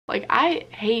Like, I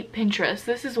hate Pinterest.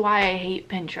 This is why I hate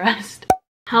Pinterest.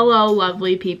 Hello,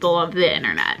 lovely people of the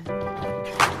internet.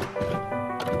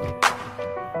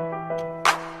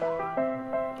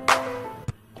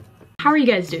 How are you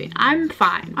guys doing? I'm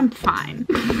fine. I'm fine.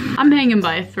 I'm hanging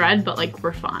by a thread, but like,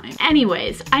 we're fine.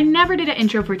 Anyways, I never did an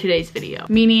intro for today's video,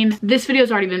 meaning this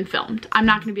video's already been filmed. I'm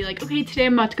not gonna be like, okay, today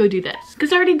I'm about to go do this,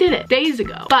 because I already did it days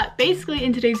ago. But basically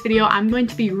in today's video, I'm going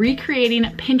to be recreating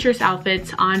Pinterest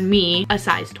outfits on me, a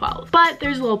size 12. But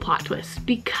there's a little plot twist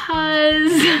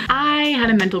because I had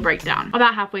a mental breakdown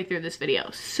about halfway through this video.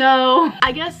 So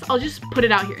I guess I'll just put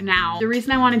it out here now. The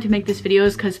reason I wanted to make this video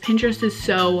is because Pinterest is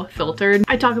so filtered.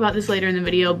 I talk about this later in the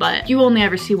video, but you only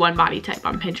ever see one body type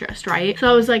on Pinterest, right? So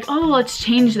I was like, oh, let's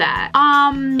change that.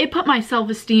 It put my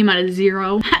self-esteem at a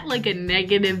 0, at like a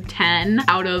 -10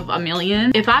 out of a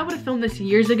million. If I would have filmed this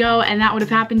years ago and that would have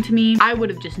happened to me, I would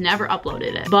have just never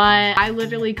uploaded it. But I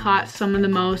literally caught some of the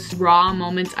most raw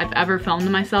moments I've ever filmed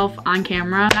of myself on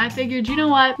camera. And I figured, you know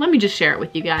what? Let me just share it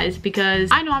with you guys because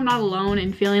I know I'm not alone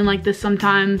in feeling like this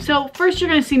sometimes. So first you're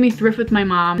gonna see me thrift with my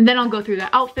mom, and then I'll go through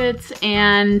the outfits.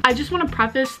 And I just want to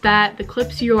preface that the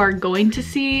clips you are going to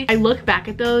see, I look back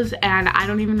at those and I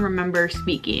don't even remember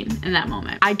speaking in that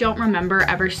moment. I don't remember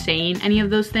ever saying any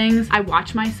of those things. I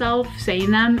watch myself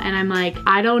saying them and I'm like,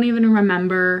 I don't even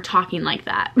remember talking like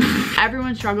that.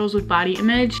 Everyone struggles with body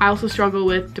image. I also struggle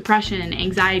with depression,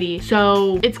 anxiety.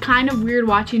 So it's kind of weird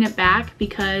watching it back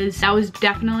because that was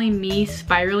definitely me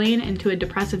spiraling into a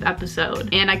depressive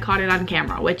episode and I caught it on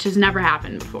camera, which has never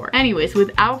happened before. Anyways,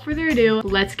 without further ado,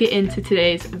 let's get into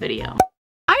today's video.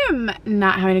 I am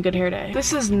not having a good hair day.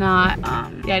 This is not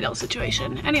the ideal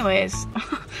situation. Anyways,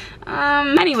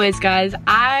 guys,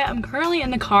 I am currently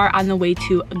in the car on the way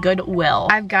to Goodwill.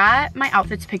 I've got my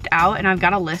outfits picked out and I've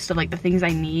got a list of like the things I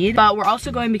need, but we're also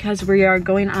going because we are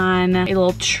going on a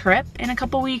little trip in a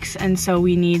couple weeks, and so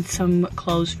we need some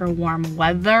clothes for warm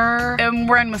weather. And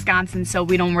we're in Wisconsin, so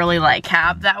we don't really like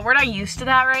have that. We're not used to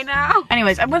that right now.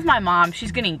 Anyways, I'm with my mom.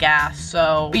 She's getting gas,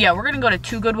 so but yeah, we're gonna go to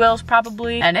 2 Goodwills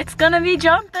probably, and it's gonna be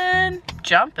jumping,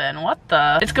 what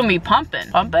the? It's gonna be pumping.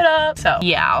 Pump it up. So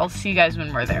yeah, I'll see you guys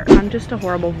when we're there. I'm just a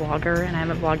horrible vlogger and I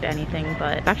haven't vlogged anything,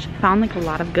 but I've actually found like a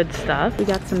lot of good stuff. We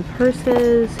got some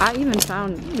purses. I even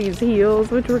found these heels,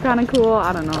 which were kind of cool.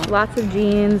 I don't know. Lots of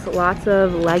jeans, lots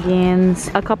of leggings,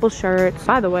 a couple shirts.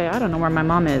 By the way, I don't know where my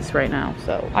mom is right now,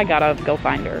 so I gotta go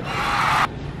find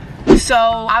her. So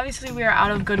obviously we are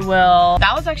out of Goodwill.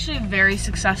 That was actually a very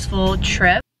successful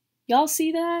trip. Y'all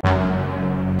see that?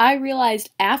 I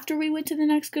realized after we went to the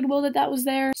next Goodwill that was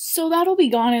there, so that'll be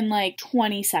gone in like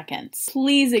 20 seconds.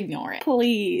 Please ignore it,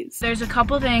 please. There's a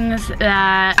couple things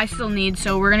that I still need,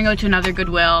 so we're gonna go to another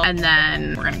Goodwill and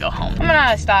then we're gonna go home. I'm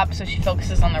gonna stop so she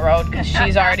focuses on the road because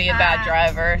she's already a bad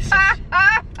driver. So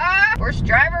worst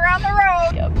driver on the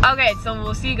road. Yep. Okay, so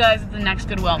we'll see you guys at the next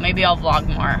Goodwill. Maybe I'll vlog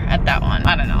more at that one.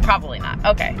 I don't know, probably not.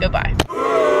 Okay, goodbye.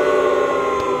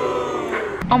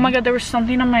 Oh my god, there was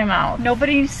something on my mouth.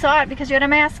 Nobody saw it because you had a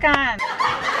mask on.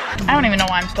 I don't even know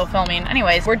why I'm still filming.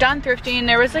 Anyways, we're done thrifting.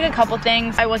 There was like a couple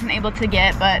things I wasn't able to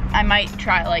get, but I might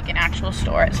try like an actual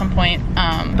store at some point.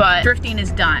 But thrifting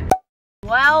is done.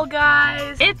 Well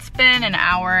guys, it's been an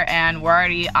hour and we're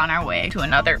already on our way to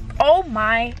another, oh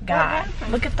my god,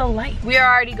 look at the light. We are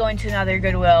already going to another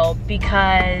Goodwill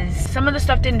because some of the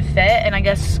stuff didn't fit, and I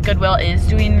guess Goodwill is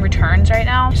doing returns right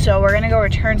now. So we're gonna go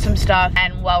return some stuff,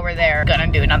 and while we're there, gonna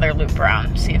do another loop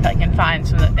around, see if I can find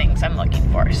some of the things I'm looking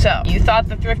for. So, you thought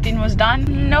the thrifting was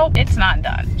done? Nope, it's not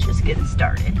done. It's just getting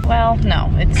started. Well, no,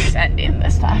 it's ending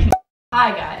this time.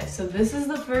 Hi guys, so this is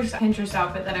the first Pinterest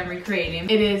outfit that I'm recreating.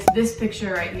 It is this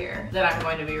picture right here that I'm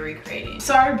going to be recreating.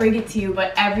 Sorry to break it to you,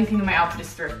 but everything in my outfit is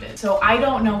thrifted. So I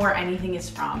don't know where anything is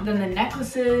from. Then the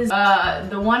necklaces,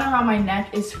 the one around my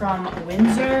neck is from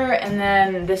Windsor, and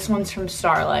then this one's from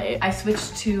Starlight. I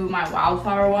switched to my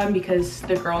Wildflower one because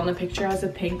the girl in the picture has a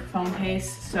pink phone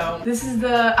case. So this is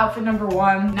the outfit number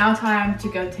 1. Now time to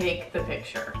go take the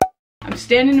picture. I'm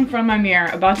standing in front of my mirror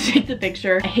about to take the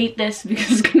picture. I hate this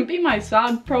because it's gonna be my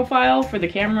side profile for the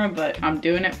camera, but I'm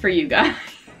doing it for you guys.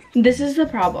 This is the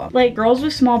problem. Like, girls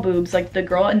with small boobs, like the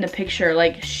girl in the picture,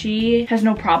 like she has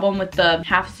no problem with the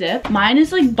half zip. Mine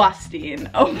is like busting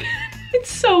open.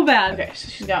 It's so bad. Okay, so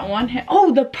she's got one hand.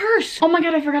 Oh, the purse. Oh my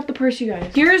god, I forgot the purse, you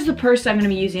guys. Here's the purse I'm gonna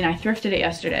be using. I thrifted it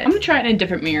yesterday. I'm gonna try it in a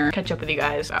different mirror. Catch up with you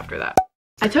guys after that.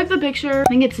 I took the picture. I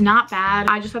think it's not bad.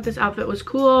 I just thought this outfit was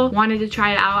cool. Wanted to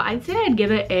try it out. I'd say I'd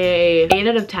give it a 8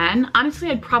 out of 10. Honestly,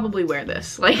 I'd probably wear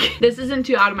this. Like, this isn't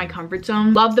too out of my comfort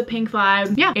zone. Love the pink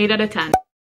vibe. Yeah, 8 out of 10.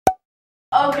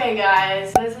 Okay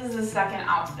guys, this is the second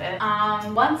outfit.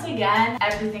 Once again,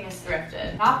 everything is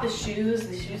thrifted. Not the shoes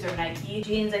are Nike.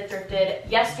 Jeans I thrifted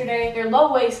yesterday. They're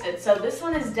low-waisted, so this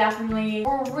one is definitely,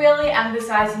 we're really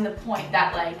emphasizing the point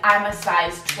that like I'm a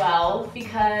size 12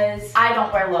 because I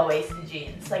don't wear low-waisted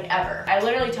jeans, like ever. I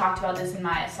literally talked about this in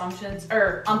my assumptions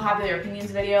or unpopular opinions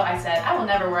video. I said, I will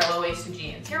never wear low-waisted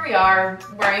jeans. Here we are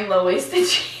wearing low-waisted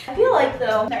jeans. I feel like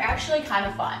though, they're actually kind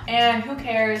of fun. And who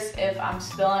cares if I'm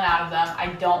spilling out of them?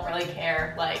 I don't really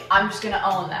care. Like, I'm just gonna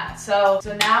own that. So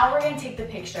now we're gonna take the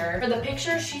picture. For the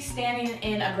picture, she's standing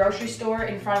in a grocery store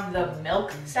in front of the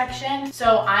milk section.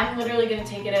 So I'm literally gonna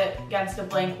take it against a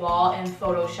blank wall and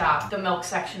Photoshop the milk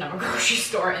section of a grocery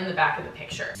store in the back of the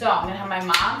picture. So I'm gonna have my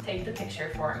mom take the picture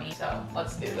for me. So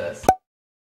let's do this.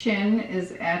 Chin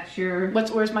is at your...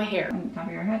 Where's my hair? On the top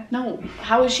of your head? No.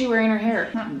 How is she wearing her hair?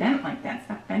 It's not bent like that.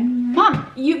 Stop bending.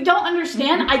 Mom, you don't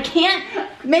understand? I can't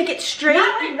make it straight.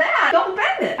 Not like that. Don't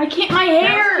bend it. I can't, my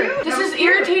hair. This is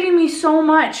irritating me so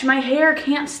much. My hair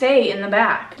can't stay in the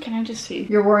back. Can I just see?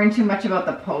 You're worrying too much about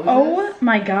the poses. Oh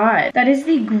my God. That is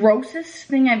the grossest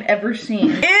thing I've ever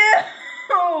seen. Ew.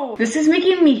 This is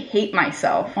making me hate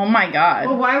myself. Oh my God.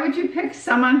 Well, why would you pick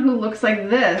someone who looks like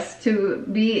this to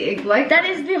be like that?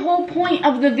 Is the whole point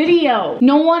of the video.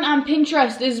 No one on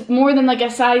Pinterest is more than like a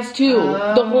size 2.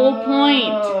 The whole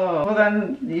point. Well,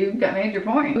 then you made your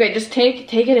point. Okay, just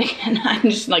take it again. I'm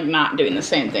just like not doing the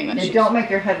same thing. Don't make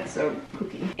your head so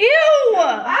kooky. Ew!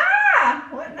 Ah!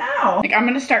 What now? Like, I'm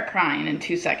gonna start crying in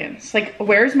 2 seconds. Like,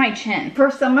 where's my chin?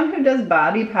 For someone who does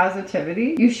body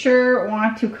positivity, you sure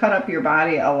want to cut up your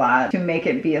body a lot to make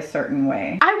it be a certain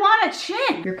way. I want a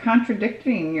chin. You're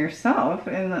contradicting yourself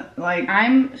and like...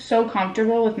 I'm so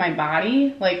comfortable with my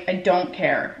body. Like, I don't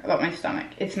care about my stomach.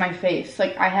 It's my face.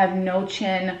 Like, I have no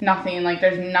chin, nothing. Like,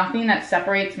 there's nothing that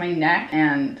separates my neck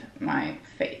and my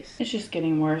face. It's just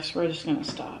getting worse. We're just gonna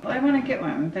stop. Well, I want to get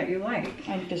one that you like.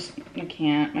 I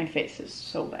can't. My face is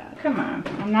so bad. Come on.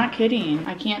 I'm not kidding.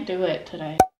 I can't do it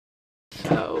today.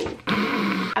 So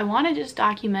I want to just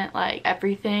document like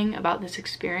everything about this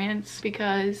experience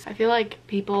because I feel like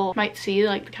people might see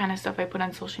like the kind of stuff I put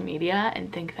on social media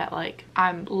and think that like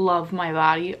I love my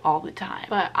body all the time.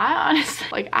 But I honestly,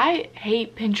 like, I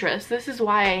hate Pinterest. This is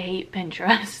why I hate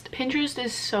Pinterest. Pinterest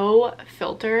is so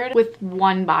filtered with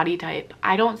one body type.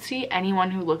 I don't see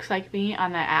anyone who looks like me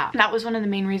on that app. That was one of the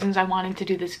main reasons I wanted to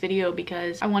do this video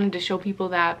because I wanted to show people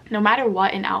that no matter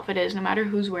what an outfit is, no matter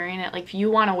who's wearing it, like if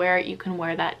you want to wear it, you can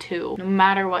wear that too, no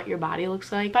matter what your body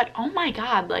looks like. But oh my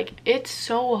God, like, it's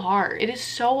so hard. It is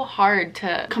so hard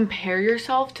to compare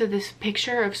yourself to this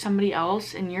picture of somebody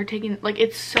else and you're taking, like,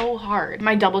 it's so hard.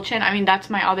 My double chin, I mean,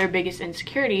 that's my other biggest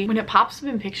insecurity. When it pops up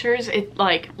in pictures, it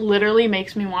like literally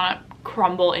makes me want to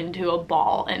crumble into a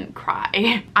ball and cry.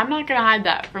 I'm not gonna hide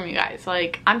that from you guys.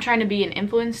 Like, I'm trying to be an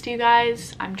influence to you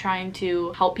guys. I'm trying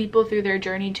to help people through their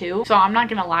journey too. So I'm not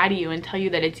gonna lie to you and tell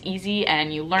you that it's easy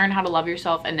and you learn how to love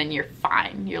yourself and then you're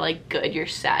fine. You're like good, you're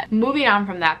set. Moving on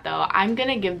from that though, I'm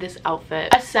gonna give this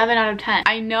outfit a 7 out of 10.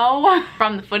 I know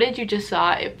from the footage you just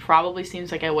saw, it probably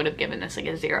seems like I would have given this like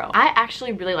a 0. I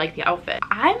actually really like the outfit.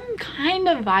 I'm kind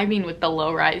of vibing with the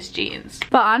low-rise jeans.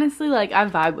 But honestly, like, I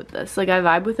vibe with this. Like, I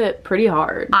vibe with it pretty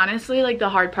hard. Honestly, like, the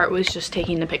hard part was just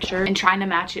taking the picture and trying to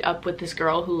match it up with this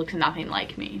girl who looks nothing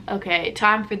like me. Okay,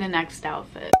 time for the next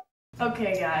outfit.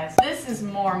 Okay guys, this is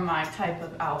more my type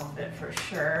of outfit for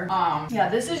sure. Yeah,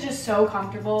 this is just so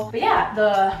comfortable. But yeah,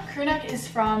 the crew neck is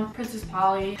from Princess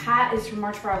Polly. Hat is from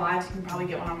March for Our Lives. You can probably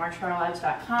get one on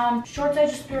marchforourlives.com. Shorts I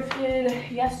just thrifted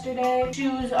yesterday.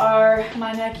 Shoes are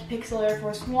my Nike Pixel Air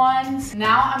Force Ones.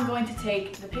 Now I'm going to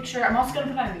take the picture. I'm also gonna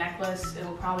put on a necklace.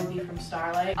 It'll probably be from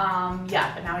Starlight.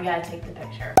 Yeah, but now we gotta take the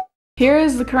picture. Here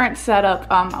is the current setup.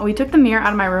 We took the mirror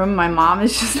out of my room. My mom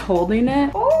is just holding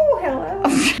it. Oh, hello.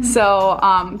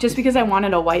 So, just because I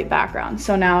wanted a white background.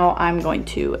 So now I'm going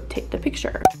to take the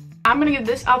picture. I'm gonna give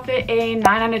this outfit a 9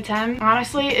 out of 10.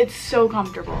 Honestly, it's so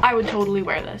comfortable. I would totally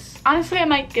wear this. Honestly, I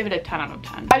might give it a 10 out of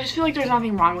 10. I just feel like there's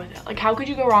nothing wrong with it. Like, how could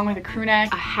you go wrong with a crew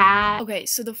neck, a hat? Okay,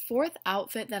 so the fourth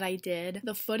outfit that I did,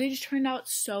 the footage turned out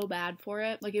so bad for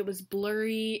it. Like, it was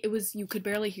blurry. It was, you could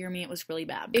barely hear me. It was really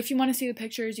bad. If you want to see the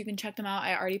pictures, you can check them out.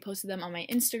 I already posted them on my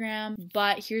Instagram,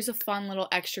 but here's a fun little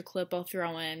extra clip I'll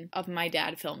throw in of my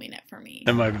dad filming it for me.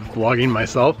 Am I vlogging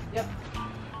myself? Yep.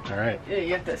 All right. Yeah,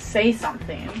 you have to say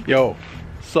something. Yo,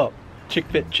 sup? Chick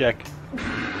fit check.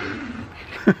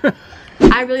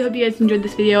 I really hope you guys enjoyed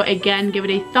this video. Again, give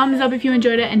it a thumbs up if you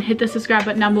enjoyed it and hit the subscribe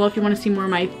button down below if you want to see more of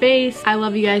my face. I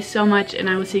love you guys so much and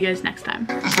I will see you guys next time.